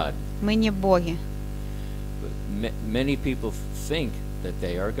not God. Мы не боги. But many people think that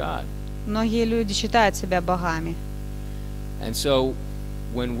they are God. Многие люди считают себя богами. And so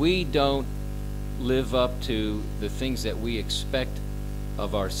when we don't live up to the things that we expect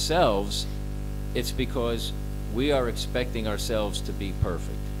of ourselves, it's because we are expecting ourselves to be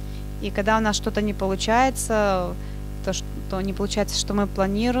perfect. И когда у нас что-то не получается, то не получается, что мы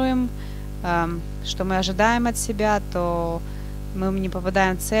планируем, что мы ожидаем от себя, то мы не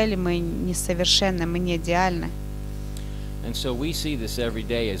попадаем в цель, мы несовершенны, мы не идеальны. And so we see this every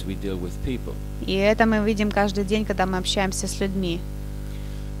day as we deal with people. И это мы видим каждый день, когда мы общаемся с людьми.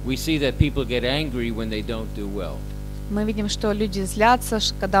 We see that people get angry when they don't do well. Мы видим, что люди злятся,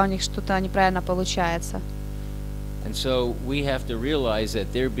 когда у них что-то неправильно получается. And so we have to realize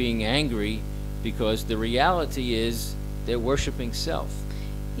that they're being angry because the reality is they're worshiping self.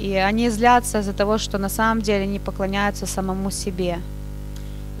 И они злятся из-за того, что на самом деле не поклоняются самому себе.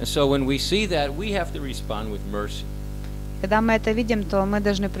 And so when we see that, we have to respond with mercy. Когда мы это видим, то мы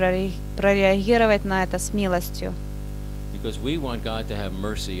должны прореагировать на это с милостью. Because we want God to have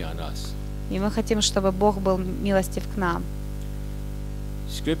mercy on us. И мы хотим, чтобы Бог был милостив к нам.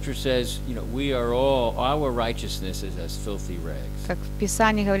 Scripture says, we are all, our righteousness is as filthy rags. Как в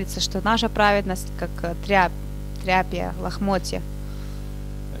Писании говорится, что наша праведность как тряпье, лохмотья.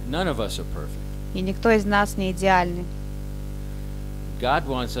 None of us are perfect. И никто из нас не идеальный. God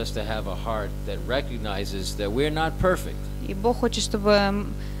wants us to have a heart that recognizes that we're not perfect. И Бог хочет, чтобы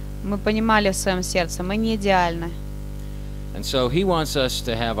мы понимали в своем сердце, мы не идеальны. And so He wants us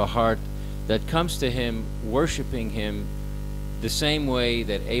to have a heart that comes to Him, worshiping Him the same way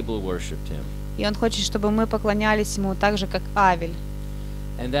that Abel worshipped Him. И Он хочет, чтобы мы поклонялись Ему так же, как Авель.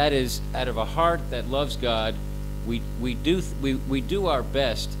 And that is, out of a heart that loves God, we do our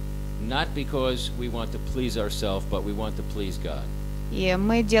best, not because we want to please ourselves, but we want to please God. И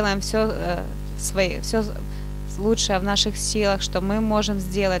мы делаем все лучшее в наших силах, что мы можем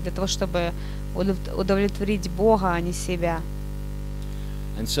сделать для того, чтобы удовлетворить Бога, а не себя.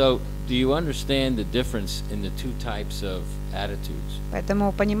 And so, do you understand the difference in the two types of attitudes?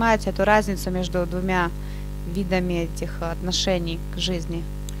 Поэтому понимаете эту разницу между двумя видами этих отношений к жизни.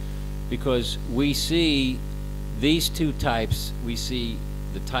 Because we see these two types, we see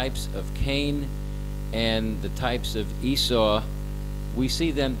the types of Cain and the types of Esau. We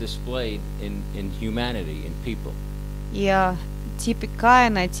see them displayed in humanity, in people. И тип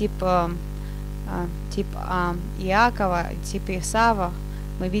Каина, тип Иакова, тип Исава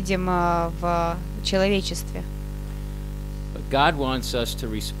мы видим в человечестве. But God wants us to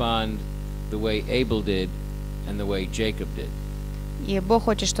respond the way Abel did and the way Jacob did. И Бог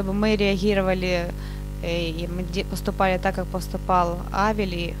хочет, чтобы мы реагировали и мы поступали так, как поступал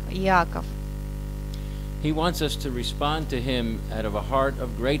Авель и Иаков. He wants us to respond to Him out of a heart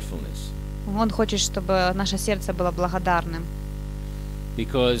of gratefulness. Он хочет, чтобы наше сердце было благодарным.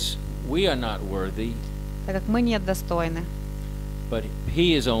 Because we are not worthy, Так как мы недостойны. but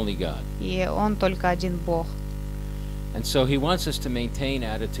He is only God. И Он только один Бог. And so He wants us to maintain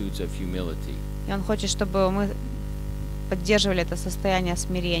attitudes of humility. И Он хочет, чтобы мы поддерживали это состояние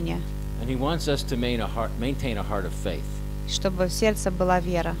смирения, And he wants us to maintain a heart of faith. чтобы в сердце была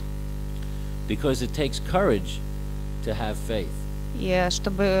вера. Because it takes courage to have faith. И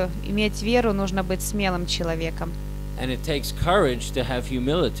чтобы иметь веру, нужно быть смелым человеком. And it takes courage to have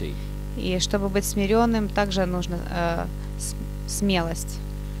humility. И чтобы быть смиренным, также нужна смелость.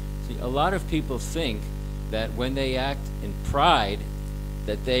 See, a lot of people think that when they act in pride,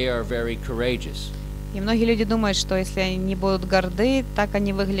 that they are very courageous. И многие люди думают, что если они не будут горды, так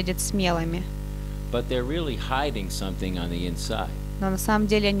они выглядят смелыми. But they're really hiding something on the inside. Но на самом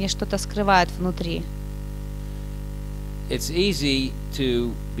деле они что-то скрывают внутри. It's easy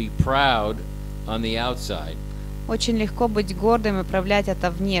to be proud on the outside. Очень легко быть гордым и проявлять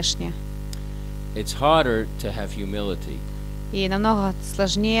это внешне. It's harder to have humility. И намного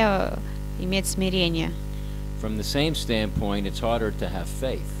сложнее иметь смирение. From the same standpoint, it's harder to have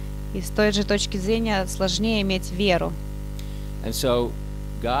faith. И с той же точки зрения сложнее иметь веру. And so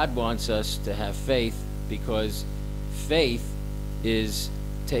God wants us to have faith because faith is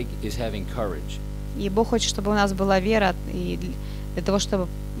having courage. И Бог хочет, чтобы у нас была вера, и для того, чтобы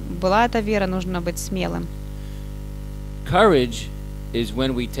была эта вера, нужно быть смелым. Courage is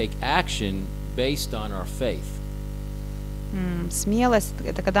when we take action based on our faith. Смелость —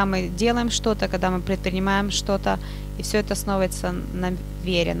 это когда мы делаем что-то, когда мы предпринимаем что-то, и все это основывается на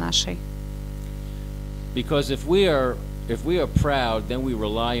вере нашей. Because if we are proud, then we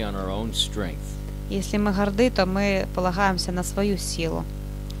rely on our own strength. Если мы горды, то мы полагаемся на свою силу.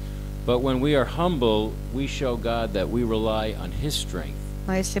 But when we are humble, we show God that we rely on His strength.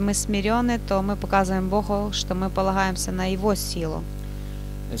 Но если мы смирены, то мы показываем Богу, что мы полагаемся на Его силу.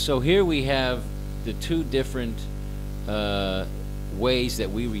 And so here we have the two different ways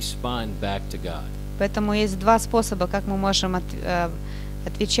that we respond back to God. Поэтому есть два способа, как мы можем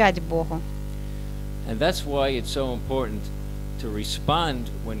отвечать Богу. And that's why it's so important to respond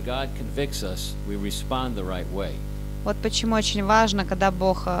when God convicts us, we respond the right way. Вот почему очень важно, когда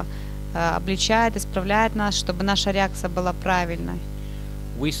Бог обличает, исправляет нас, чтобы наша реакция была правильной.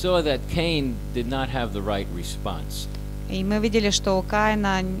 We saw that Cain did not have the right response. И мы видели, что у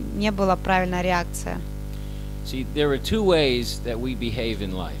Каина не была правильная реакция. See, there are two ways that we behave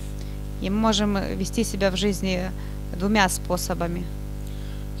in life. И мы можем вести себя в жизни двумя способами.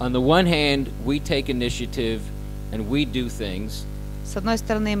 On the one hand, we take initiative and we do things. С одной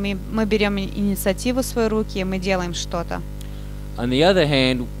стороны, мы берем инициативу в свои руки, и мы делаем что-то. On the other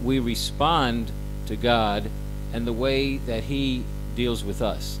hand, we respond to God and the way that He deals with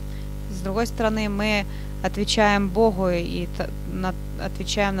us. С другой стороны, мы отвечаем Богу и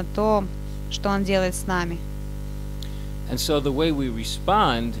отвечаем на то, что Он делает с нами. And so the way we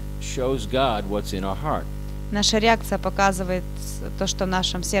respond shows God what's in our heart. Наша реакция показывает то, что в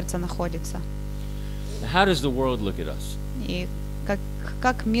нашем сердце находится. Now, how does the world look at us? И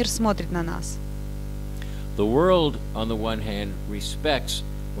как мир смотрит на нас. The world, on the one hand, respects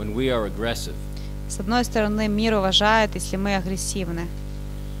when we are aggressive. С одной стороны, мир уважает, если мы агрессивны.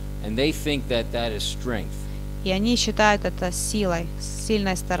 And they think that that is strength. И они считают это силой,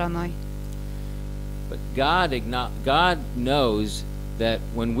 сильной стороной. But God knows that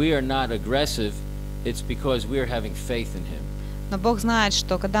when we are not aggressive, it's because we are having faith in Him. Но Бог знает,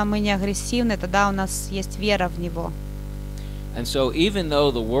 что когда мы не агрессивны, тогда у нас есть вера в Него. And so even though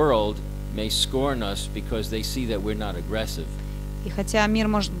the world may scorn us because they see that we're not aggressive, И хотя мир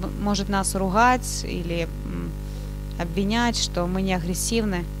может нас ругать или обвинять, что мы не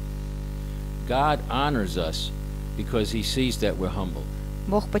агрессивны, God honors us because He sees that we're humble.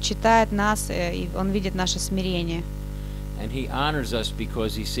 Бог почитает нас, и Он видит наше смирение. And He honors us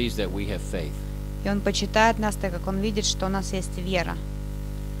because He sees that we have faith. И Он почитает нас, так как Он видит, что у нас есть вера.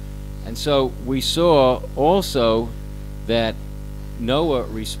 And so we saw also that Noah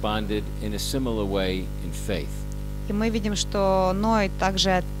responded in a similar way in faith. И мы видим, что Ной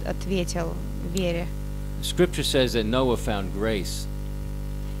также ответил в вере. Scripture says that Noah found grace.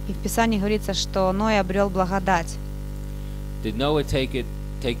 И в Писании говорится, что Ной обрел благодать. Did Noah take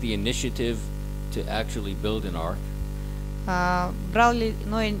the initiative to actually build an ark? Брал ли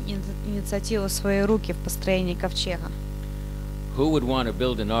Ной инициативу в свои руки в построении ковчега? Who would want to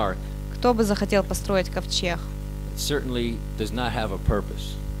build an ark? Кто бы захотел построить ковчег? It certainly does not have a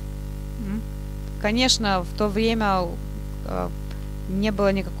purpose. Конечно, в то время не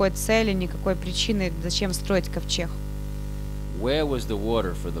было никакой цели, никакой причины, зачем строить ковчег. Where was the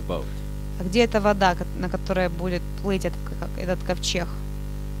water for the boat? А где эта вода, на которой будет плыть этот ковчег?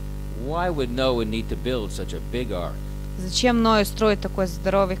 Why would Noah need to build such a big ark? Зачем Ною строить такой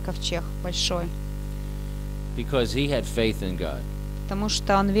здоровый ковчег, большой? Because he had faith in God. Потому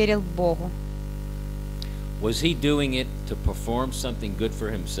что он верил Богу. Was he doing it to perform something good for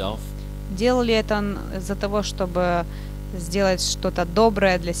himself? Делал ли это он из-за того, чтобы сделать что-то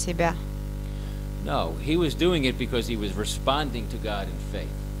доброе для себя? No, he was doing it because he was responding to God in faith.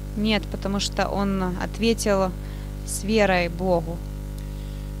 Нет, потому что он ответил с верой Богу.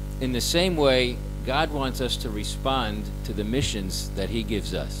 In the same way, God wants us to respond to the missions that he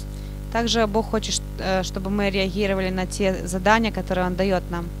gives us. Также Бог хочет, чтобы мы реагировали на те задания, которые Он дает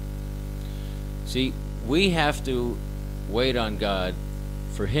нам. See, we have to wait on God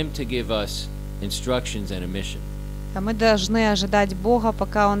for him to give us instructions and a mission. А мы должны ожидать Бога,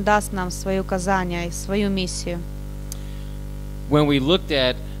 пока Он даст нам свои указания и свою миссию. When we looked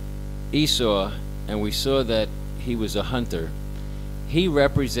at Esau and we saw that he was a hunter, he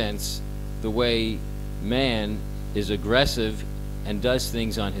represents the way man is aggressive and does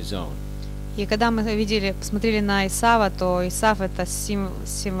things on his own. И когда мы посмотрели на Исава, то Исав это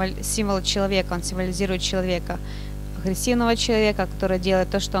символ человека, он символизирует человека, агрессивного человека, который делает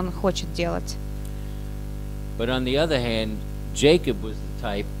то, что он хочет делать. But on the other hand, Jacob was the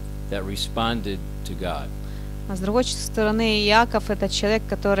type that responded to God. А с другой стороны, Иаков это человек,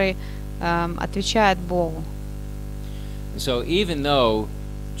 который отвечает Богу. And so even though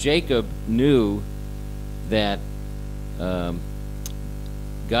Jacob knew that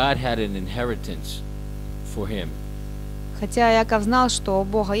God had an inheritance for him, Хотя Иаков знал, что у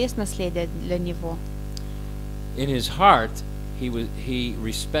Бога есть наследие для него, in his heart he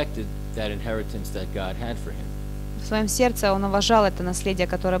respected that inheritance that God had for him. в своем сердце он уважал это наследие,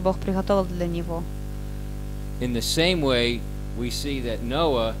 которое Бог приготовил для него. In the same way, we see that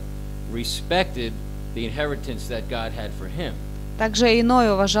Noah respected the inheritance that God had for him. Также и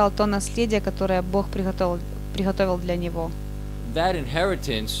Ной уважал то наследие, которое Бог приготовил для него. That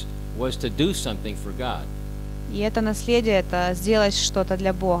inheritance was to do something for God. И это наследие это сделать что-то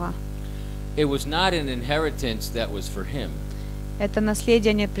для Бога. It was not an inheritance that was for him. Это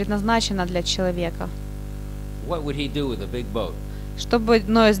наследие не предназначено для человека. What would he do with a big boat? Что бы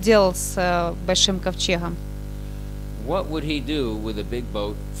Ной сделал с большим ковчегом? What would he do with a big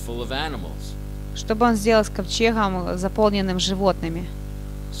boat full of animals? Что бы он сделал с ковчегом, заполненным животными?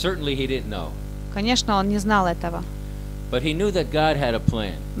 Certainly he didn't know. Конечно, он не знал этого. But he knew that God had a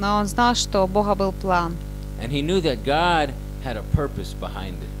plan. Но он знал, что у Бога был план. And he knew that God had a purpose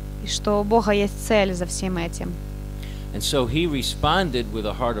behind it. И что у Бога есть цель за всем этим. And so he responded with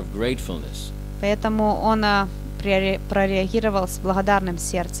a heart of gratefulness. Поэтому он прореагировал с благодарным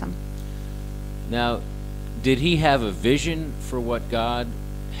сердцем. Now, did he have a vision for what God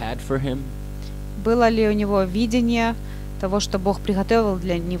had for him? Было ли у него видение того, что Бог приготовил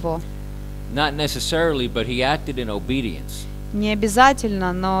для него? Not necessarily, but he acted in obedience. Не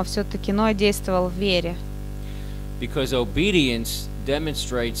обязательно, но все-таки Ной действовал в вере. Because obedience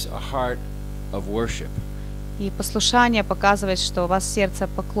demonstrates a heart of worship. И послушание показывает, что у вас сердце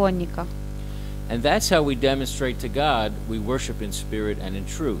поклонника. And that's how we demonstrate to God we worship in spirit and in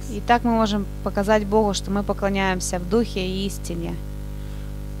truth. И так мы можем показать Богу, что мы поклоняемся в духе и истине.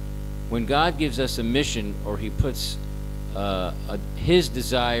 When God gives us a mission or he puts his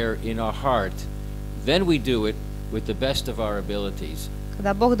desire in our heart, then we do it with the best of our abilities.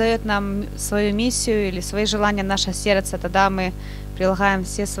 Когда Бог дает нам свою миссию или свои желания в наше сердце, тогда мы прилагаем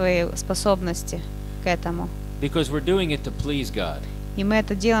все свои способности к этому. Because we're doing it to please God. И мы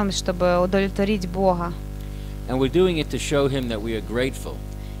это делаем, чтобы удовлетворить Бога. And we're doing it to show him that we are grateful.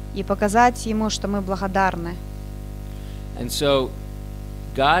 И показать Ему, что мы благодарны. And so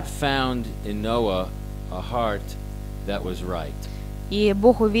God found in Noah a heart that was right. И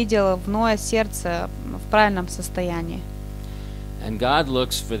Бог увидел в Ное сердце в правильном состоянии. And God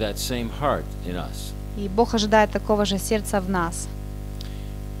looks for that same heart in us. И Бог ожидает такого же сердца в нас.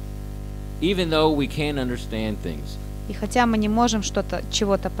 Even though we can't understand things, И хотя мы не можем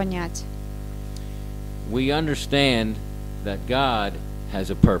чего-то понять, we understand that God has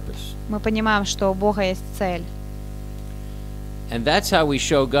a purpose. мы понимаем, что у Бога есть цель. And that's how we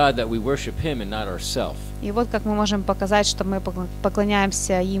show God that we worship him and not ourselves. И вот как мы можем показать, что мы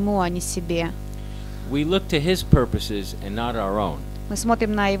поклоняемся Ему, а не себе. We look to his purposes and not our own. Мы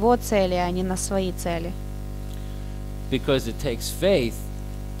смотрим на Его цели, а не на свои цели. Because it takes faith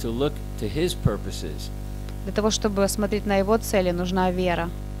to look to his purposes. Для того, чтобы смотреть на Его цели, нужна вера.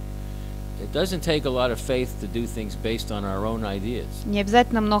 It doesn't take a lot of faith to do things based on our own ideas. Не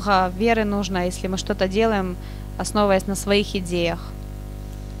обязательно много веры нужно, если мы что-то делаем, основываясь на своих идеях.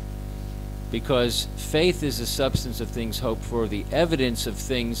 Because faith is the substance of things hoped for, the evidence of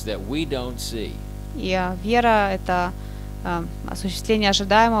things that we don't see. И вера — это осуществление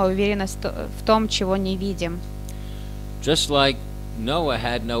ожидаемого, уверенность в том, чего не видим. Just like Noah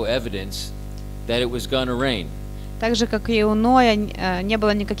had no evidence that it was going to rain. Так же, как и у Ноя, не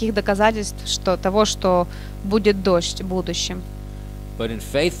было никаких доказательств того, что будет дождь в будущем. But in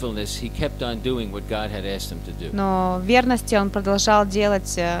faithfulness, he kept on doing what God had asked him to do. Но в верности он продолжал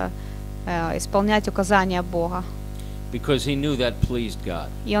делать, исполнять указания Бога. Because he knew that pleased God.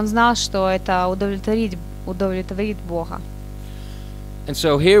 И он знал, что это удовлетворит Бога. And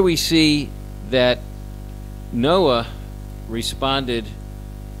so here we see that Noah responded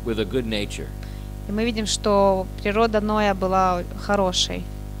with a good nature. И мы видим, что природа Ноя была хорошей,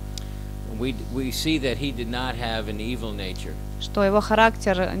 We see that he did not have an evil nature, что его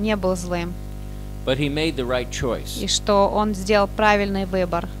характер не был злым, but he made the right choice. и что он сделал правильный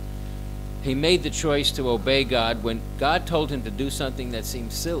выбор. He made the choice to obey God when God told him to do something that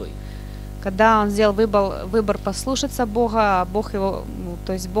seemed silly. Когда он сделал выбор послушаться Бога, Бог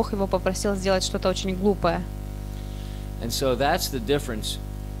его попросил сделать что-то очень глупое. And so that's the difference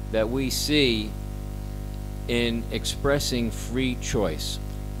that we see in expressing free choice.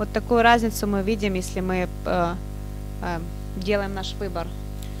 Вот такую разницу мы видим, если мы делаем наш выбор.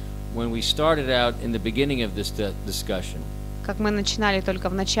 When we started out in the beginning of this discussion, Как мы начинали только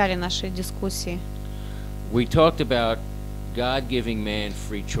в начале нашей дискуссии, we talked about God giving man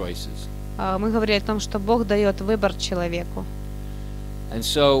free choices. Мы говорили о том, что Бог дает выбор человеку. And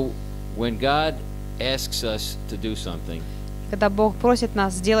so when God asks us to do something, Когда Бог просит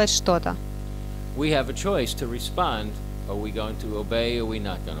нас сделать что-то, we have a choice to respond. Are we going to obey or are we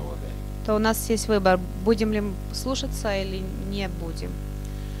not going to obey? то у нас есть выбор, будем ли слушаться или не будем.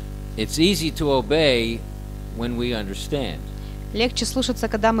 It's easy to obey when we understand. Легче слушаться,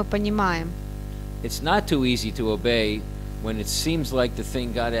 когда мы понимаем. It's not too easy to obey when it seems like the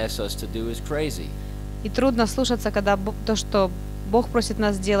thing God asks us to do is crazy. И трудно слушаться, когда то, что Бог просит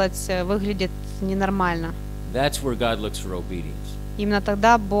нас делать, выглядит ненормально. That's where God looks for obedience. Именно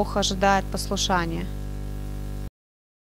тогда Бог ожидает послушания.